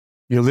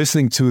You're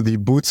listening to the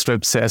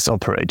Bootstrap SaaS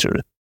Operator,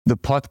 the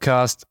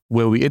podcast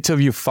where we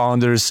interview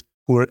founders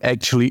who are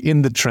actually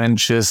in the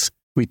trenches.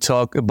 We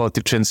talk about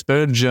the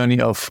transparent journey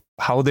of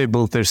how they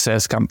built their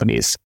SaaS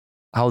companies,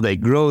 how they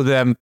grow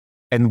them,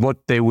 and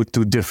what they would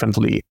do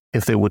differently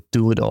if they would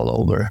do it all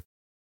over.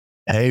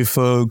 Hey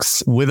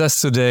folks, with us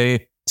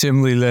today,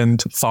 Tim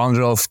Leland,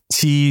 founder of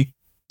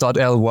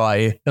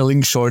T.ly, a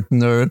link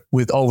shortener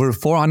with over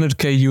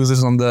 400k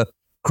users on the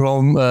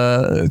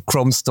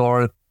Chrome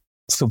store.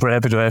 Super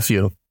happy to have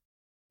you.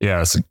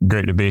 Yeah, it's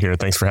great to be here.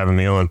 Thanks for having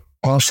me on.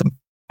 Awesome.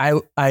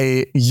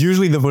 I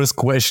usually the first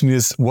question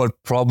is what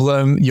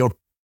problem your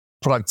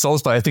product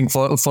solves, but I think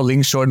for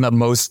link shortener,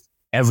 most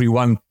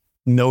everyone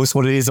knows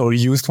what it is or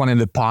used one in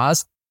the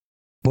past.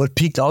 What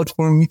peaked out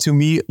to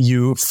me,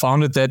 you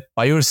founded that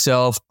by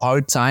yourself,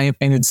 part-time,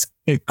 and it's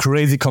a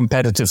crazy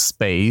competitive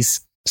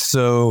space.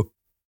 So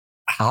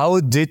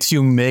how did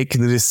you make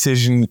the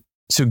decision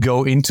to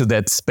go into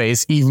that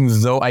space, even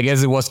though I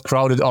guess it was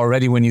crowded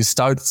already when you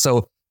started?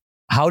 So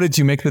how did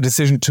you make the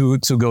decision to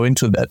go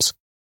into that?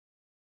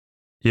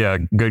 Yeah,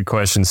 good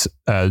questions.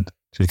 To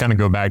kind of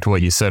go back to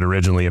what you said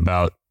originally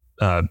about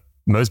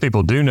most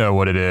people do know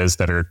what it is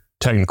that are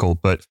technical,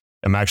 but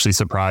I'm actually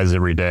surprised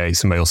every day.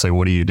 Somebody will say,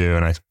 "What do you do?"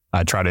 And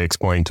I try to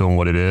explain to them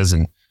what it is,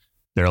 and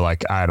they're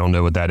like, "I don't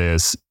know what that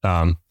is."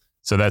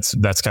 So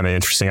that's kind of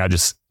interesting. I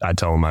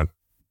tell them I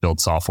build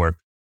software.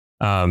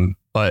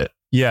 But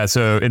yeah,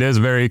 so it is a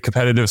very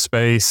competitive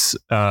space.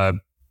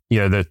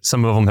 That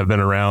some of them have been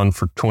around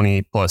for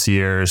 20 plus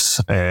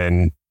years,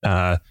 and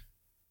I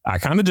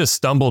kind of just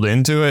stumbled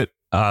into it.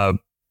 I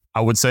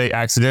would say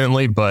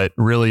accidentally, but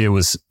really it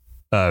was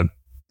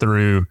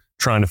through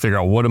trying to figure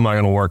out what am I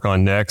going to work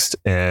on next.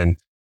 And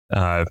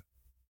I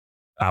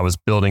was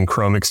building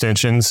Chrome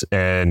extensions,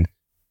 and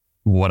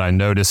what I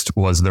noticed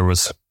was there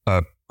was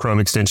a Chrome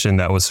extension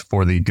that was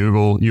for the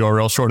Google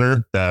URL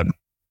shortener that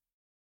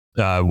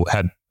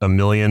had 1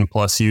 million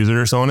plus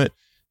users on it.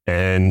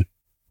 And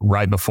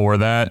right before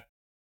that,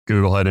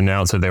 Google had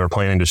announced that they were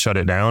planning to shut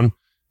it down.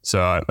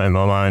 So in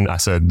my mind, I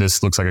said,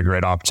 this looks like a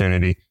great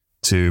opportunity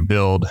to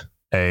build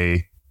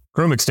a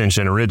Chrome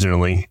extension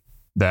originally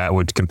that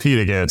would compete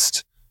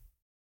against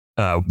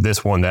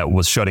this one that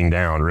was shutting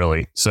down,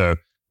 really. So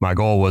my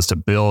goal was to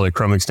build a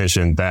Chrome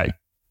extension that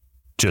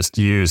just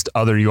used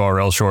other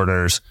URL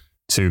shorteners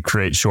to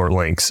create short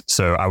links.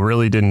 So I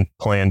really didn't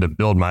plan to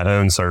build my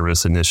own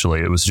service initially.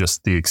 It was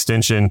just the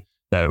extension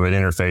that would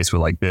interface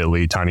with like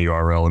Bitly,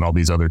 TinyURL, and all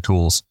these other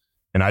tools.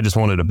 And I just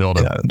wanted to build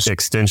an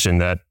extension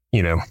that,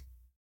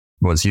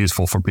 was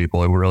useful for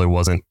people. It really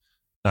wasn't,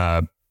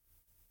 I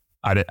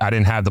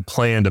didn't have the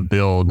plan to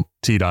build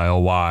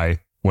T.ly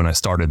when I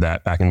started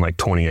that back in like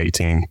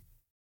 2018.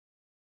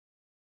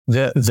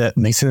 That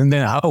makes sense. And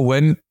then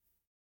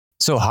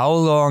how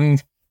long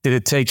did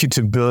it take you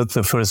to build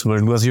the first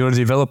version? Was you a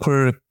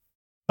developer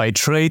by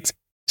trade?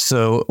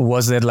 So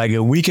was that like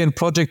a weekend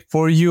project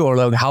for you, or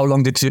like how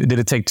long did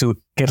it take to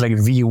get like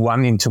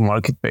V1 into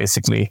market,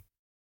 basically?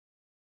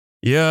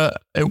 Yeah,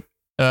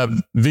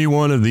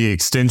 V1 of the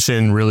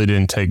extension really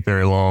didn't take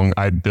very long.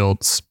 I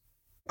built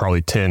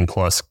probably 10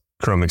 plus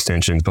Chrome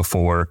extensions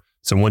before.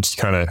 So once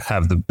you kind of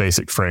have the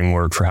basic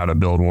framework for how to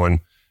build one,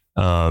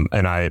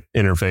 and I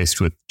interfaced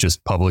with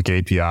just public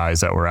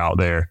APIs that were out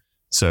there.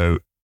 So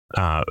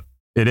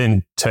it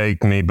didn't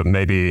take me but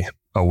maybe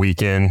a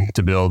weekend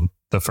to build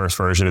the first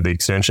version of the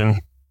extension.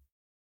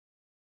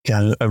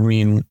 Yeah, I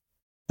mean,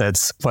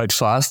 that's quite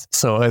fast.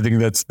 So I think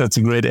that's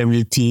a great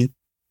MVP.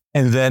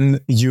 And then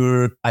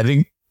I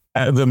think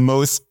the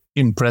most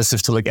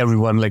impressive to like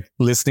everyone like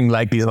listening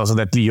likely is also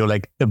that you're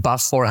like above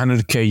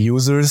 400k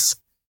users.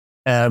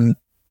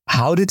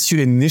 How did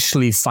you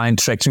initially find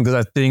traction?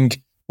 Because I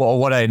think, well,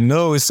 what I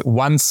know is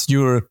once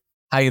you're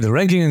high in the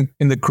ranking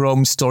in the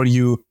Chrome store,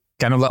 you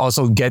kind of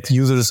also get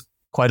users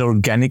quite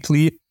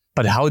organically.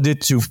 But how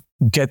did you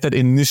get that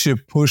initial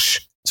push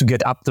to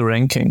get up the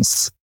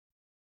rankings?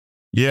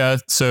 Yeah,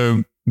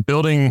 so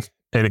building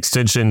an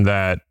extension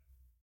that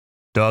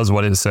does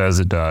what it says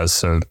it does.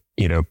 So,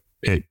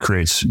 it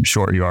creates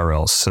short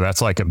URLs. So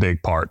that's like a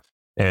big part,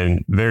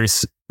 and very,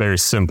 very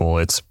simple.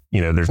 It's,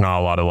 there's not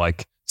a lot of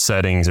like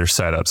settings or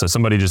setup. So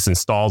somebody just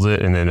installs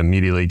it and then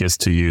immediately gets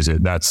to use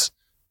it. That's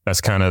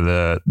kind of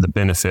the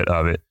benefit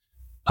of it.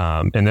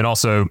 And then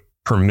also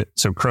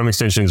so Chrome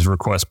extensions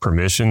request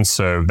permissions.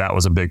 So that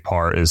was a big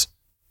part is,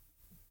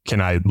 can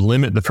I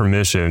limit the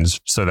permissions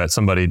so that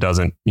somebody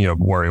doesn't,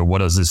 worry,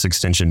 what is this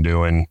extension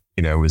doing?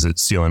 Is it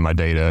stealing my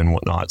data and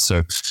whatnot?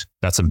 So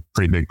that's a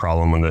pretty big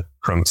problem on the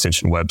Chrome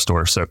extension web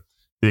store. So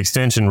the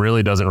extension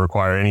really doesn't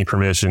require any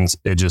permissions.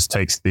 It just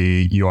takes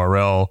the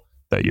URL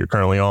that you're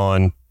currently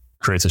on,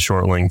 creates a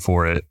short link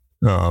for it.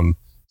 So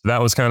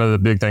that was kind of the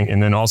big thing.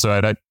 And then also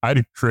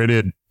I'd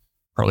created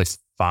probably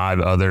 5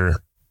 other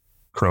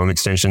Chrome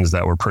extensions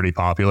that were pretty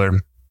popular.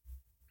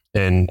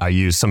 And I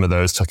used some of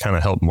those to kind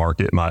of help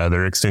market my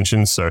other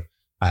extensions. So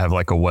I have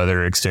like a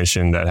weather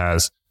extension that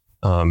has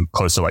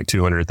close to like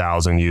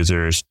 200,000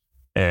 users.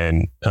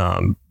 And,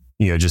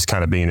 just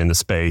kind of being in the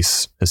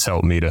space has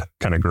helped me to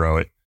kind of grow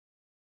it.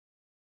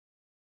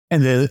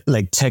 And then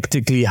like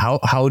tactically,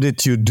 how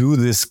did you do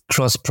this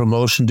cross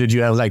promotion? Did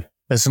you have like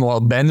a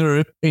small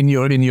banner in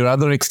your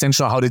other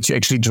extension, or how did you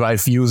actually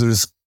drive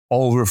users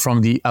over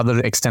from the other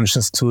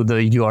extensions to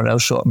the URL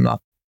shortener?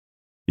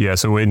 Yeah.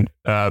 So when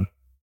if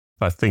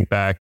I think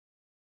back,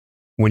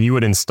 when you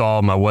would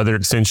install my weather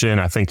extension,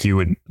 I think you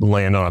would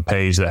land on a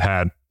page that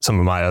had some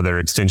of my other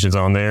extensions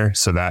on there.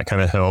 So that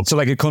kind of helped. So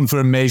like a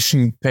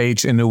confirmation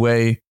page in a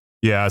way.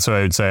 Yeah. So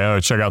I would say, oh,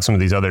 check out some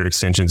of these other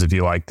extensions if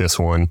you like this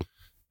one.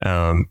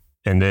 And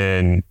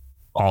then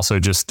also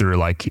just through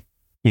like,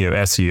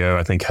 SEO,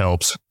 I think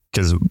helps,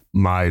 because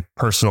my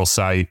personal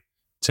site,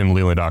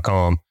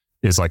 timleland.com,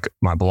 is like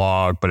my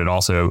blog, but it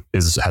also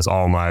has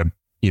all my,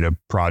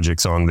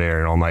 projects on there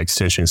and all my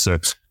extensions. So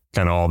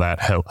kind of all that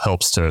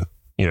helps to,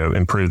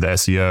 improve the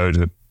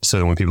SEO so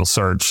that when people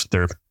search,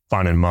 they're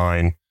finding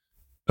mine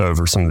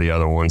over some of the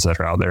other ones that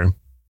are out there.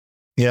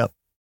 Yeah.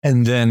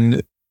 And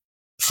then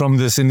from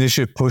this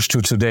initial push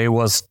to today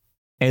was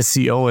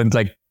SEO and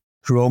like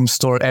Chrome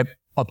store app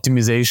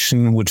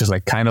optimization, which is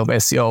like kind of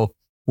SEO.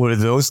 Were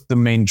those the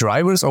main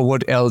drivers, or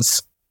what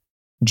else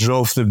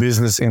drove the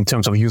business in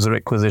terms of user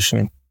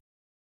acquisition?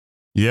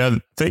 Yeah, I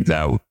think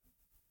that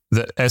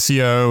the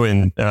SEO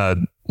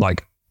and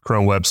like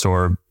Chrome Web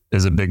Store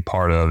is a big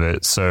part of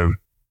it. So,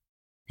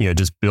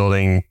 just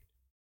building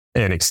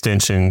an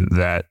extension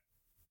that,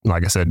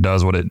 like I said,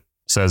 does what it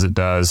says it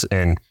does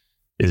and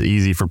is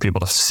easy for people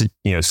to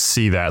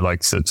see that.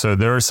 Like, so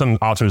there is some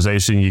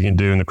optimization you can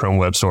do in the Chrome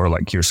Web Store,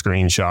 like your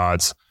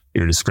screenshots,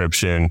 your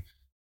description,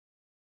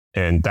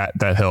 and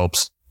that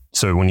helps.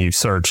 So when you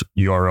search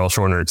URL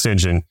shortener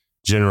extension,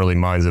 generally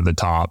mine's at the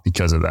top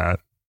because of that.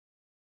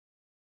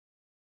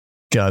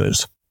 Got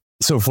it.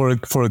 So for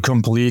a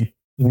complete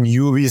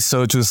newbie,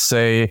 so to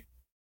say,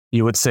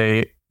 you would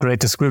say great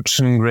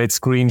description, great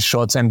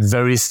screenshots, and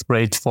very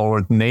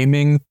straightforward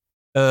naming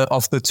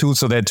of the tool,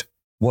 so that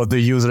what the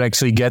user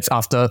actually gets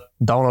after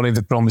downloading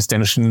the Chrome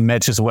extension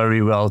matches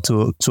very well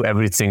to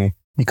everything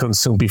you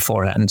consumed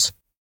beforehand.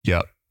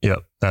 Yep,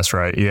 that's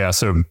right. Yeah.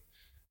 So,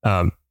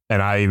 and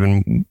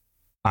I'm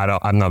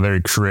not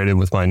very creative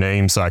with my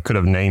name, so I could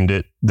have named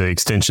it the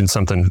extension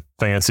something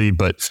fancy,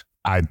 but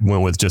I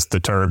went with just the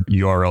term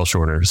URL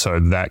shortener. So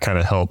that kind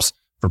of helps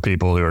for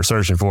people who are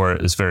searching for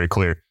it. It's very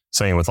clear.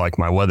 Same with like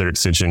my weather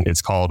extension,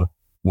 it's called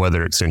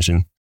weather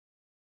extension.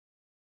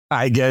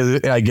 I guess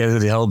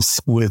it helps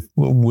with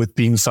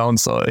being found.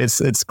 So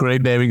it's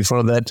great naming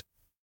for that.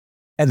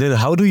 And then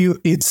how do you,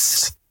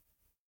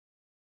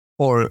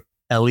 or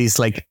at least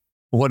like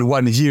what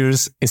one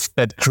hears is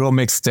that Chrome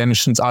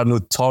extensions are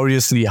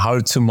notoriously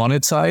hard to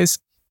monetize.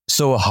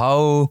 So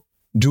how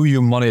do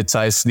you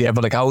monetize the app?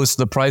 Like, how is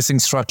the pricing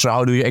structure?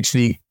 How do you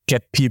actually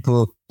get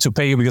people to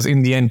pay you? Because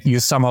in the end, you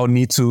somehow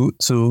need to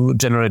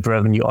generate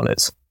revenue on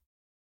it.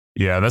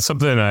 Yeah, that's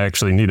something I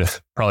actually need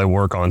to probably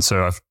work on.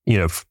 So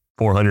I've,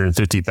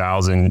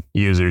 450,000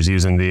 users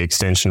using the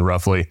extension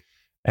roughly.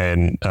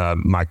 And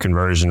my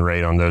conversion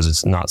rate on those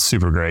is not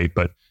super great.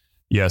 But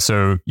yeah,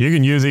 so you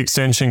can use the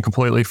extension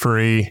completely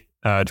free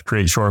to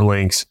create short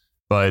links.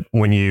 But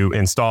when you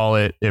install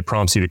it, it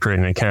prompts you to create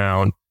an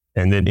account.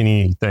 And then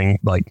anything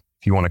like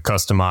if you want to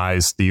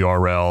customize the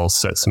URL,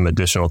 set some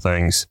additional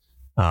things,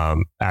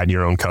 add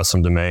your own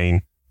custom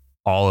domain,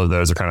 all of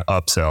those are kind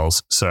of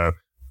upsells. So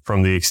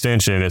from the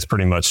extension, it's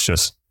pretty much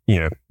just,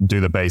 do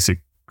the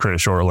basic, create a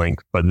short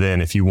link. But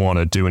then if you want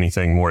to do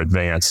anything more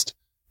advanced,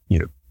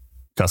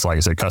 like I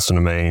said, custom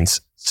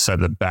domains, set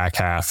the back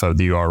half of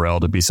the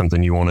URL to be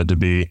something you want it to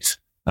be,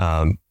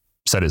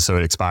 set it so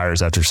it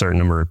expires after a certain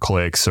number of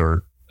clicks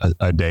or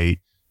a date.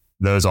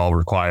 Those all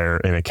require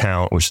an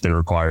account, which then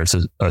requires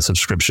a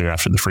subscription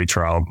after the free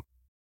trial.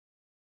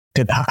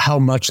 And how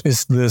much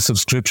is the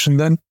subscription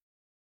then?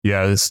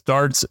 Yeah, it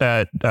starts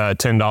at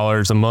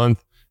 $10 a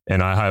month.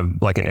 And I have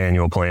like an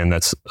annual plan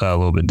that's a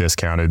little bit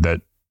discounted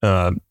that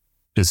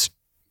is,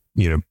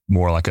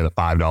 more like a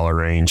 $5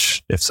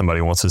 range if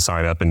somebody wants to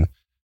sign up. And,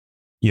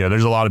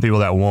 there's a lot of people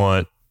that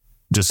want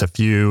just a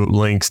few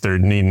links. They're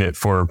needing it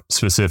for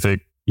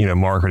specific,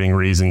 marketing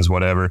reasons,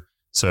 whatever.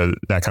 So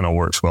that kind of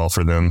works well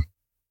for them.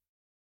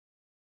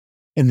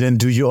 And then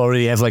do you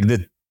already have like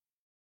the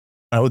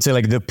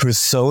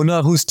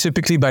persona who's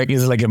typically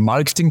is it like a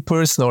marketing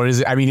person, or is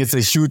it, it's a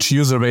huge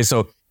user base.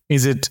 So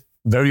is it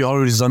very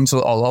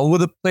horizontal all over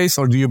the place,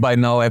 or do you by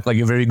now have like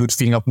a very good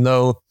feeling of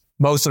no,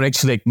 most are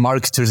actually like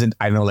marketers and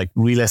like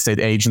real estate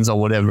agents or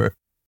whatever?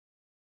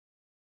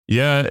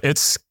 Yeah,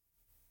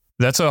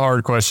 that's a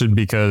hard question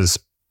because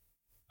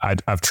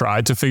I've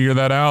tried to figure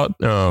that out.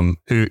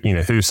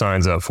 Who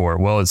signs up for it?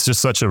 Well, it's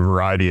just such a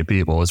variety of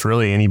people. It's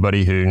really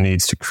anybody who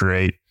needs to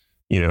create,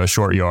 a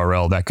short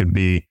URL. That could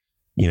be,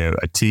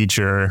 a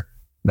teacher,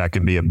 that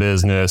could be a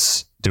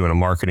business doing a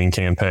marketing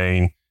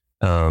campaign.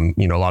 A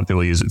lot of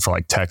people use it for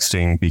like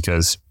texting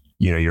because,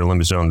 you're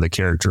limited on the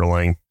character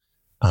length.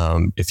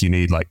 If you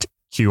need like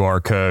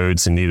QR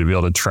codes and need to be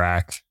able to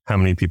track how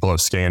many people have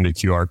scanned a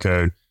QR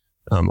code,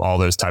 all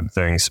those type of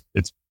things,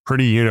 it's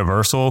pretty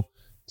universal.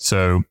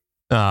 So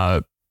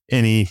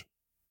any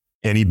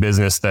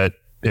business that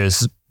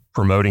is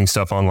promoting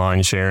stuff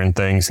online, sharing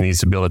things, needs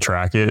to be able to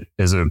track it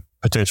as a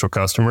potential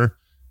customer.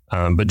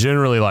 But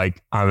generally,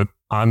 like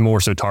I'm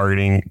more so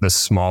targeting the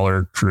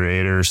smaller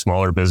creators,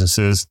 smaller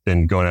businesses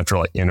than going after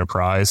like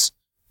enterprise.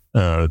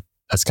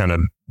 That's kind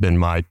of been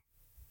my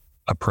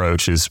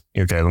approach is,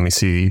 okay, let me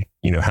see,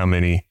 how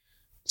many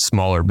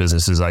smaller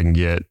businesses I can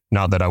get.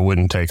 Not that I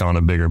wouldn't take on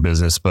a bigger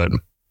business, but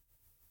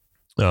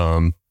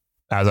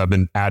as I've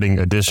been adding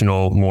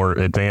additional, more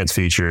advanced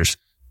features,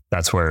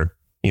 that's where,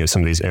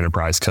 some of these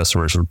enterprise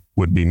customers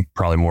would be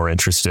probably more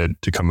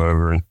interested to come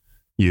over and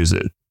use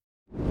it.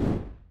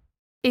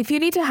 If you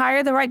need to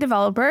hire the right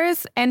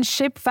developers and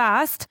ship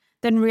fast,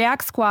 then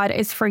React Squad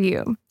is for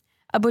you.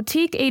 A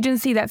boutique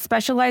agency that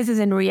specializes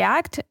in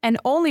React and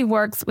only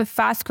works with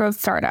fast growth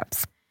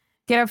startups.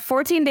 Get a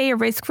 14-day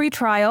risk-free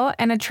trial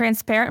and a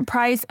transparent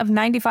price of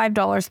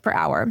 $95 per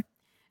hour.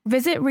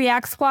 Visit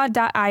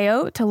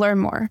reactsquad.io to learn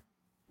more.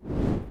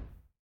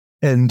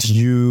 And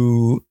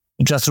you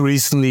just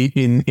recently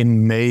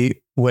in May,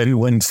 when you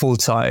went full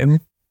time,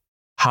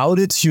 how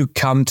did you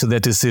come to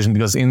that decision?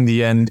 Because in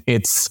the end,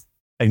 it's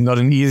like not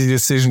an easy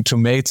decision to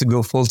make to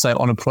go full time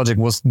on a project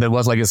that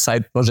was like a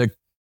side project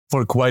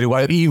for quite a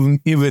while,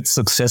 even if it's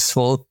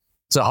successful.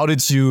 So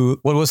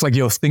what was like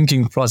your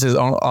thinking process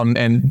on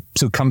and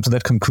to come to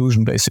that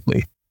conclusion,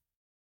 basically?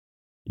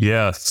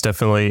 Yeah, it's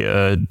definitely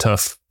a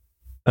tough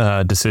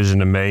decision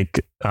to make.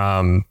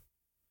 I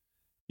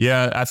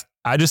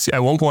just, at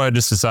one point I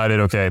just decided,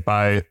 okay, if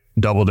I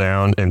double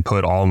down and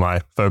put all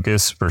my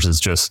focus versus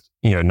just,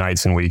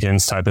 nights and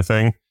weekends type of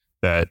thing,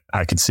 that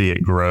I could see it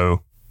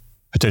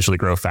potentially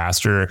grow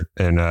faster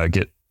and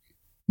get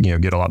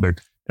a lot bigger.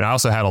 And I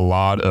also had a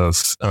lot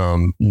of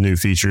new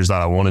features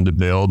that I wanted to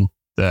build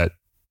that,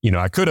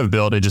 I could have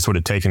built, it just would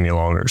have taken me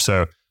longer.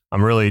 So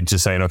I'm really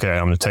just saying, okay,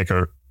 I'm going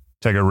to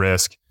take a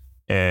risk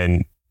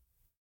and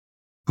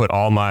put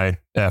all my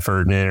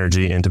effort and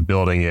energy into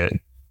building it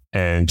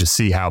and just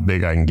see how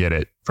big I can get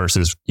it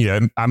versus,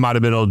 I might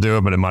have been able to do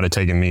it, but it might have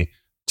taken me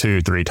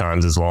 2-3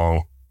 times as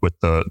long with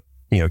the,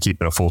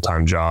 keeping a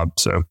full-time job.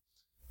 So,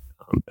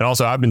 and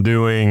also I've been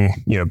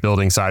doing,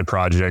 building side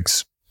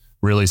projects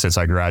really since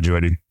I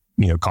graduated,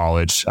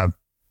 college. I've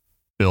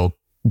built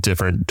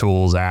different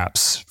tools,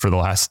 apps for the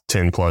last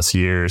 10 plus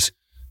years.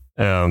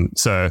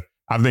 So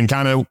I've been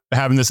kind of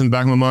having this in the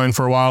back of my mind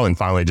for a while and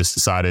finally just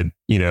decided,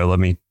 let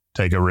me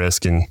take a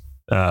risk and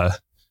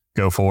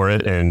go for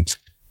it. And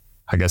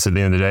I guess at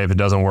the end of the day, if it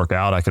doesn't work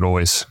out, I could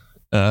always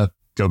go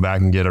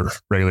back and get a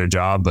regular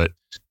job. But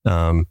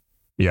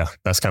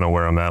that's kind of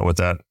where I'm at with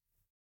that.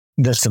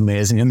 That's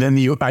amazing. And then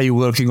are you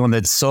working on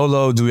that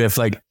solo? Do you have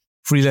like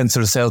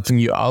freelancers helping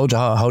you out?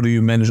 How do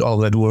you manage all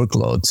that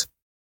workload?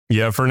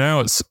 Yeah, for now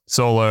it's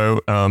solo.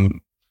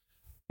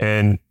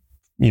 And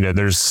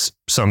there's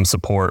some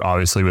support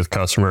obviously with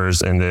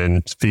customers and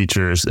then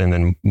features and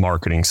then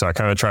marketing. So I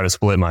kind of try to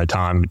split my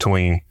time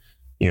between,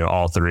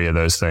 all three of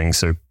those things.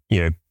 So,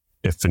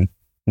 if a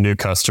new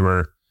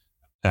customer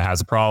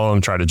has a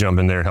problem, try to jump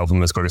in there and help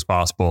them as quick as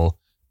possible.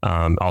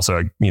 Also,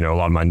 a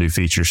lot of my new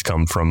features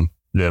come from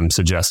them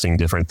suggesting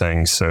different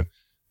things. So,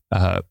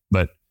 so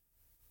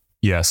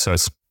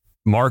it's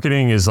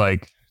marketing is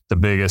like the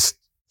biggest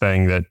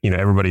thing that,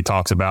 everybody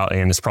talks about,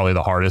 and it's probably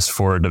the hardest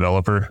for a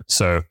developer.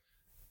 So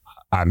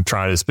I'm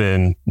trying to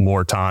spend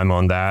more time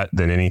on that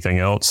than anything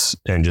else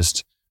and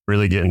just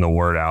really getting the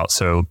word out.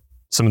 So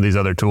some of these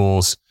other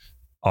tools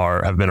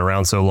have been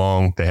around so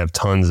long, they have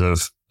tons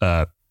of,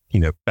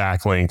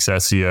 backlinks,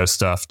 SEO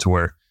stuff to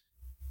where,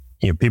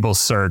 people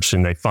search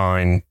and they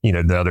find,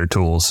 the other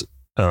tools.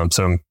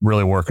 So I'm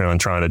really working on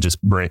trying to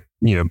just bring,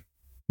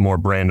 more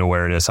brand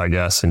awareness, I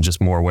guess, and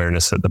just more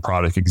awareness that the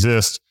product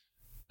exists.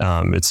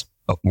 It's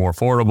more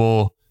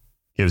affordable,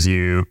 gives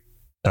you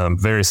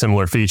very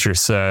similar feature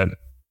set,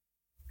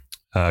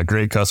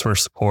 great customer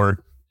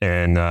support,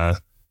 and,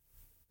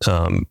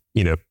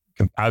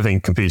 I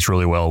think competes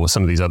really well with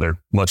some of these other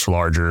much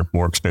larger,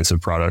 more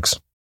expensive products.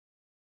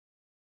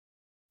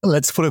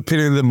 Let's put a pin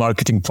in the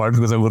marketing part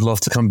because I would love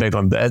to come back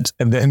on that.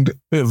 And then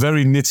a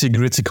very nitty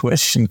gritty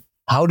question.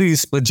 How do you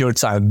split your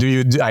time?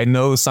 I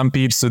know some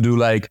people do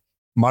like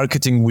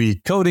marketing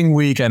week, coding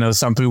week. I know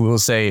some people will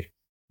say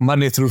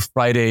Monday through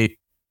Friday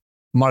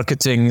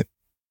marketing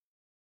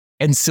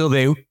and still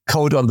they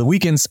code on the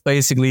weekends,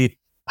 basically.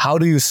 How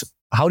do you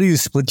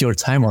split your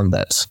time on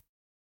that?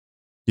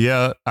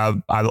 Yeah, I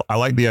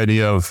like the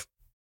idea of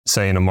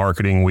saying a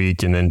marketing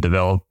week and then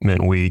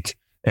development week.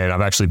 And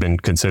I've actually been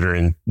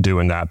considering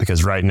doing that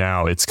because right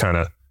now it's kind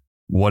of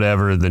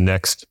whatever the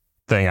next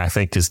thing I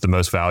think is the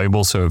most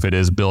valuable. So if it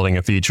is building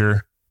a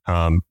feature,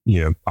 I'll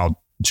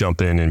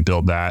jump in and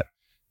build that.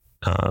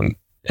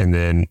 And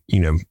then,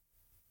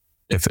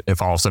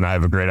 if all of a sudden I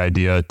have a great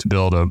idea to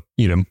build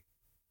do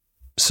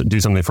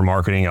something for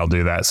marketing, I'll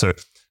do that. So,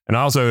 and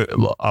also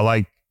I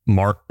like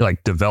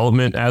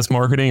development as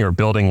marketing or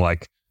building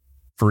like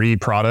free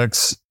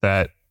products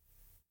that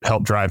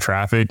help drive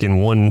traffic.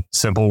 And one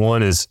simple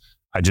one is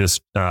I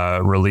just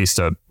released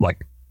a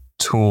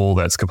tool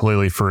that's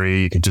completely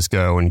free. You can just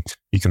go and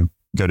you can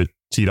go to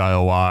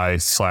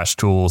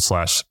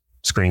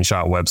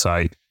t.ly/tool/screenshot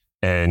website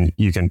and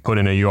you can put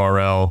in a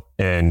URL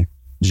and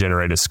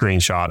generate a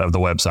screenshot of the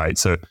website.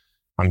 So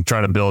I'm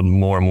trying to build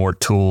more and more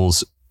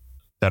tools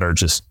that are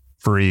just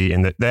free,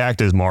 and they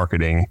act as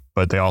marketing,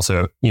 but they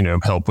also,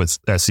 help with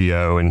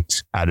SEO and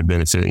added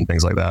benefit and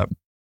things like that.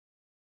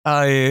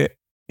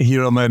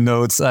 Here on my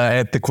notes, I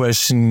had the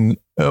question,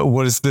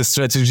 what is the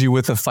strategy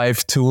with the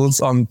 5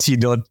 tools on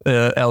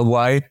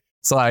t.ly?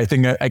 So I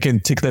think I can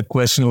tick that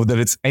question, whether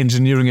it's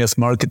engineering as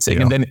marketing.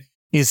 Yeah. And then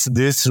is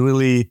this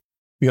really,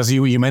 because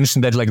you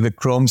mentioned that like the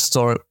Chrome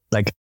store,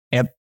 like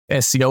app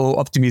SEO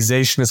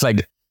optimization is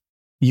like,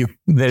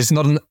 there's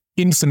not an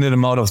infinite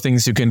amount of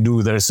things you can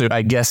do there. So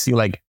I guess you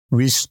like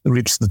reach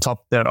the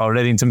top there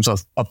already in terms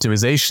of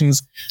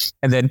optimizations.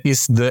 And then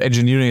is the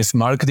engineering as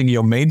marketing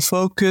your main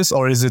focus,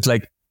 or is it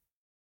like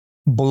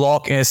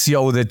blog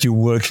SEO that you're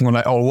working on,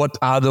 or what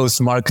are those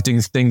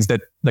marketing things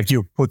that like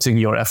you're putting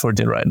your effort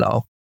in right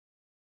now?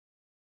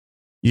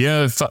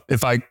 Yeah,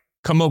 if I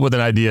come up with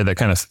an idea that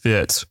kind of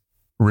fits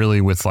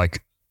really with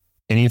like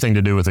anything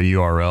to do with a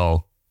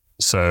URL,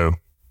 so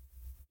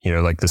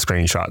like the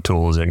screenshot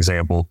tool as an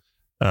example,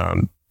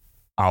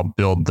 I'll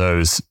build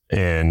those,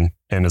 and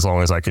as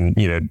long as I can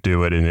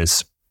do it and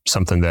it's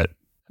something that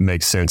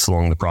makes sense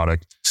along the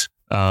product.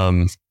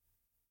 But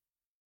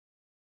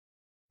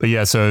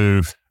yeah,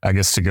 so I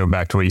guess to go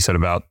back to what you said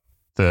about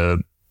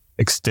the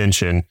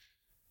extension,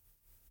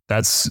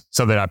 that's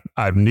something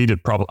I've needed.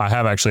 I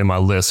have actually on my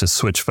list to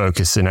switch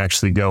focus and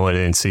actually go in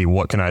and see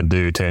what can I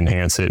do to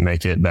enhance it,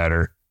 make it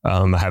better.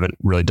 I haven't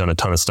really done a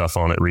ton of stuff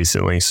on it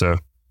recently, so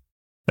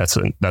that's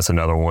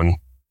another one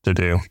to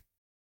do.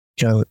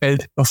 Yeah,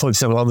 and for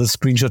example, on the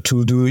screenshot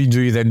tool, do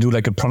you then do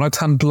like a product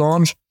hunt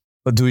launch,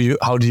 or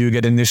how do you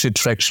get initial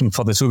traction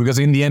for the tool? Because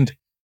in the end,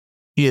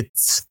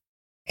 it's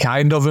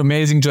kind of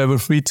amazing to have a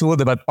free tool,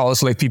 but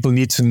also like people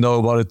need to know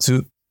about it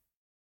to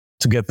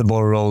get the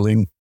ball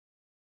rolling.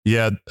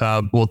 Yeah.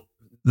 Well,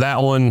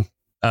 that one,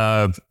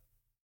 I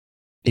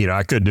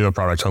could do a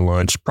product hunt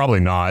launch, probably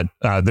not.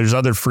 There's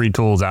other free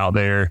tools out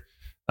there.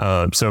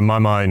 So in my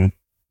mind,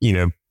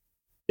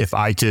 if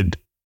I could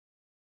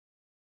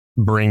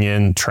bring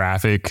in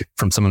traffic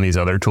from some of these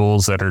other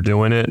tools that are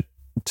doing it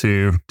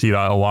to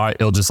t.ly,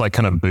 it'll just like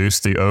kind of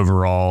boost the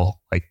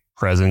overall like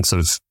presence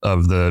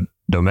of the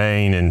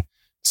domain, and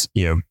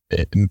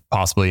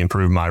possibly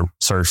improve my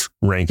search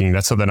ranking.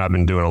 That's something I've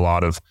been doing a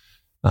lot of,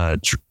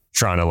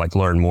 trying to like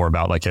learn more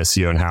about like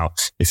SEO and how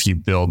if you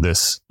build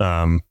this,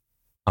 I'm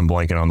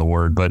blanking on the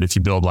word, but if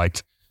you build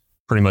like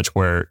pretty much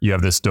where you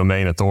have this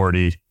domain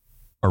authority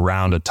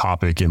around a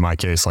topic, in my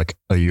case, like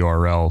a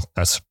URL,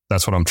 that's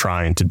what I'm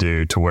trying to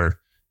do, to where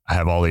I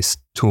have all these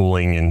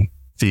tooling and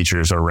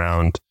features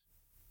around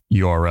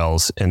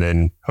URLs. And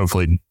then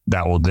hopefully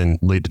that will then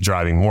lead to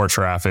driving more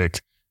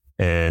traffic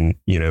and,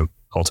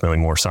 ultimately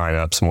more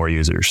signups, more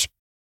users.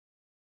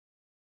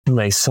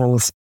 Makes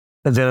sense.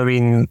 And then, I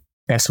mean,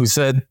 as we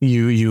said,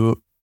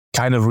 you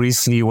kind of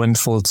recently went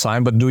full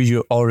time, but do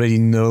you already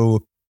know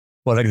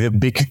what like the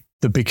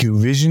big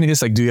vision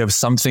is? Like, do you have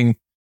something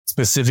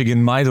specific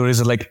in mind, or is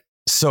it like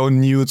so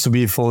new to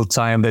be full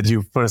time that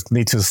you first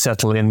need to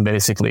settle in,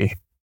 basically?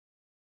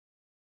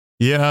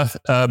 Yeah,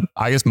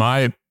 I guess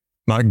my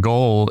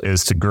goal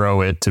is to grow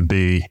it to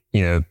be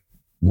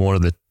one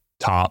of the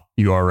top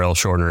URL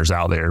shorteners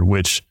out there,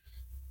 which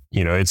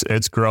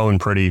it's growing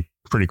pretty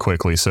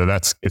quickly. So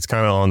it's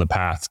kind of on the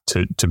path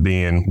to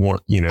being one.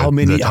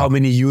 How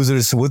many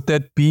users would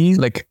that be?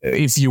 Like,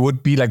 if you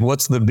would be like,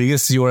 what's the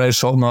biggest URL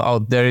shortener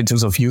out there in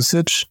terms of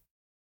usage?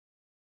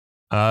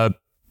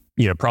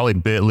 Probably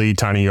Bitly,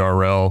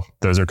 TinyURL.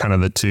 Those are kind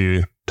of the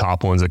two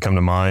top ones that come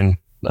to mind.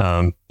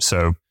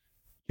 So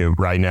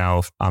right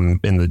now I'm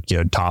in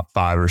the top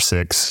 5 or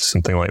 6,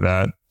 something like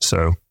that.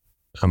 So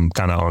I'm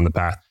kind of on the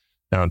path.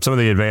 Some of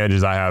the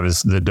advantages I have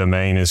is the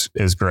domain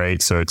is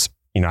great. So it's,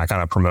 I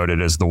kind of promote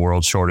it as the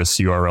world's shortest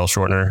URL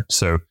shortener.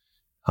 So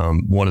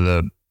one of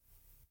the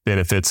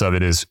benefits of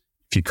it is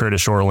if you create a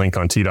short link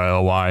on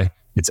t.ly,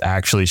 it's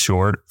actually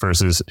short,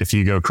 versus if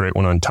you go create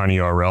one on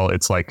TinyURL,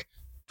 it's like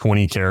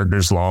 20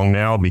 characters long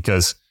now,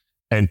 because,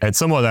 and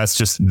some of that's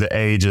just the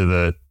age of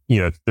the,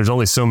 there's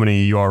only so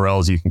many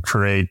URLs you can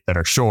create that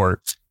are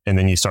short, and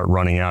then you start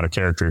running out of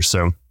characters.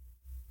 So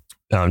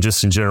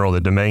just in general,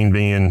 the domain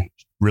being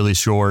really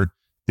short,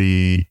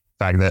 the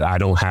fact that I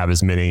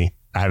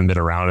haven't been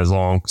around as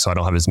long, so I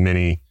don't have as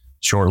many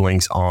short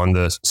links on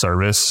the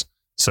service.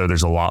 So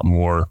there's a lot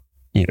more,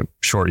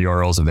 short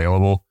URLs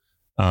available.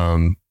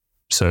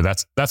 So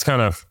that's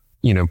kind of,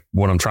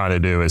 what I'm trying to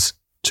do is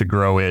to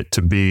grow it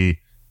to be,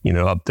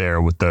 up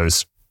there with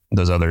those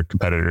other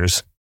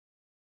competitors.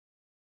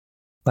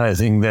 I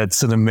think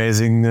that's an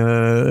amazing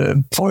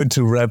point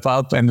to wrap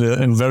up, and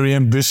a very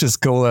ambitious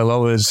goal. I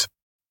love it.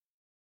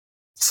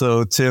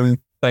 So Tim,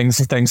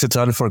 thanks a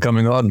ton for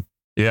coming on.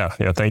 Yeah.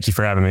 Thank you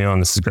for having me on.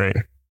 This is great.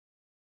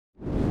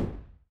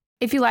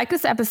 If you like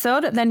this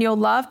episode, then you'll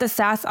love The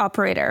SaaS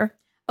Operator,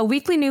 a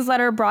weekly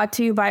newsletter brought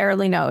to you by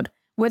EarlyNode,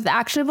 with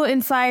actionable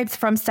insights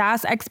from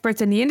SaaS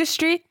experts in the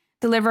industry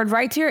delivered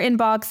right to your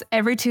inbox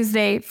every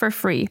Tuesday for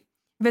free.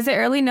 Visit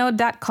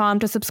earlynode.com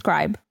to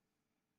subscribe.